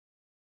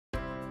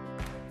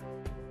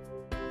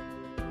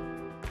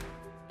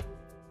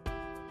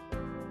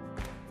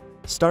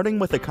Starting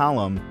with a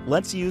column,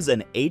 let's use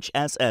an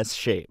HSS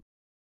shape.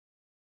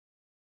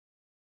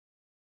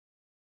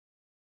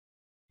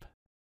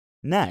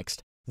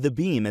 Next, the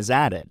beam is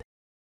added.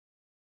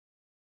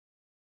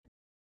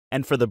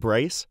 And for the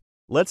brace,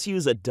 let's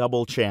use a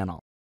double channel.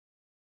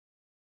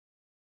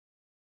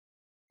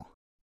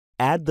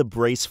 Add the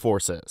brace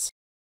forces.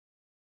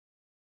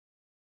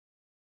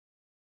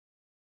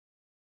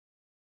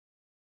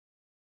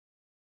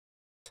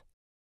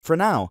 For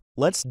now,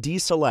 let's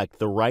deselect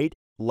the right,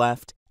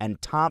 left, and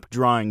top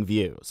drawing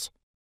views.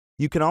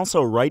 You can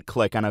also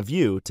right-click on a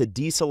view to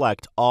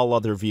deselect all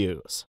other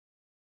views.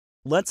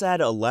 Let's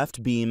add a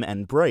left beam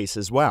and brace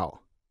as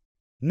well.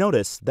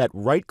 Notice that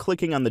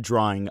right-clicking on the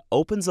drawing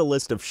opens a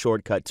list of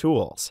shortcut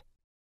tools.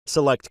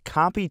 Select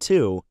Copy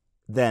To,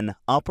 then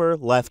Upper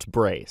Left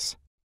Brace.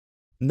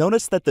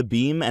 Notice that the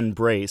beam and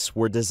brace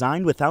were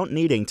designed without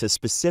needing to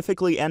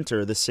specifically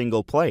enter the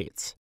single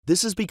plates.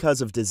 This is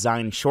because of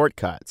design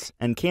shortcuts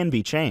and can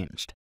be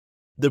changed.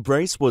 The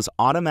brace was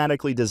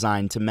automatically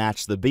designed to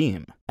match the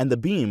beam, and the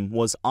beam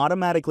was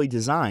automatically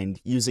designed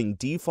using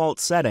default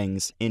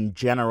settings in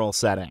General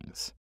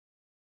Settings.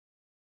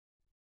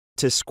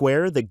 To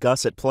square the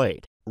gusset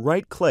plate,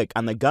 right-click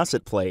on the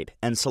gusset plate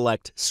and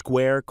select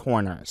Square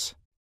Corners.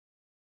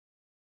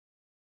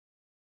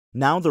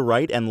 Now the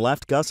right and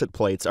left gusset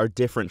plates are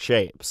different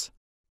shapes.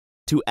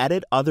 To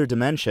edit other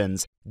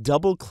dimensions,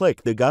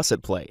 double-click the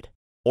gusset plate,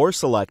 or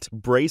select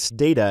Brace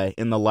Data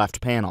in the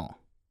left panel.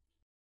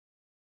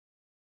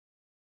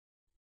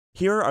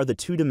 Here are the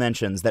two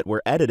dimensions that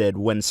were edited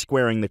when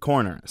squaring the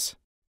corners.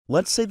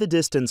 Let's say the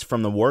distance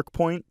from the work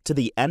point to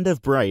the end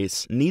of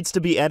brace needs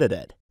to be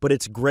edited, but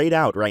it's grayed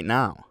out right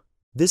now.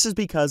 This is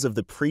because of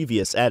the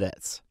previous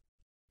edits.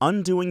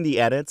 Undoing the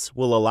edits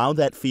will allow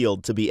that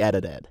field to be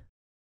edited.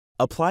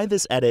 Apply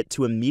this edit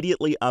to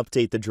immediately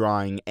update the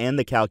drawing and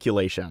the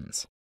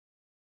calculations.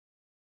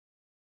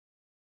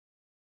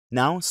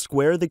 Now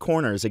square the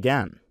corners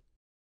again.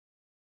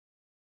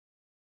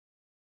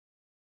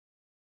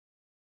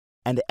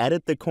 And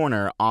edit the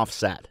corner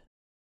offset.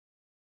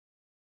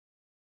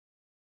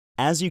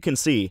 As you can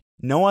see,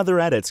 no other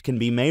edits can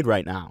be made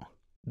right now.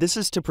 This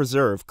is to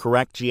preserve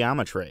correct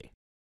geometry.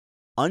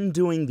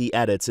 Undoing the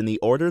edits in the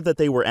order that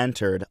they were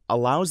entered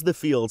allows the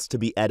fields to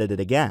be edited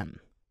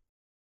again.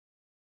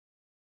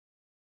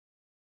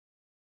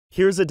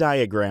 Here's a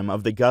diagram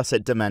of the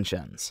gusset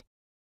dimensions.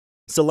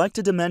 Select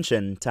a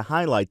dimension to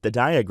highlight the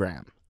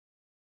diagram.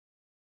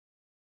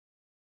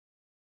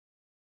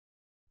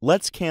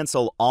 Let's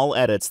cancel all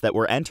edits that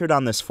were entered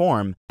on this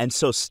form and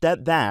so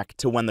step back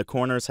to when the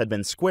corners had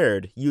been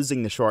squared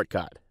using the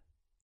shortcut.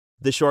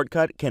 The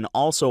shortcut can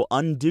also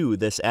undo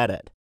this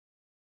edit.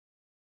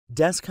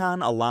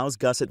 Descon allows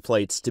gusset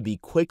plates to be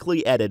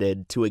quickly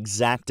edited to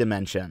exact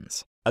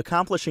dimensions,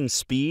 accomplishing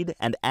speed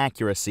and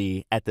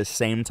accuracy at the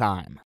same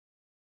time.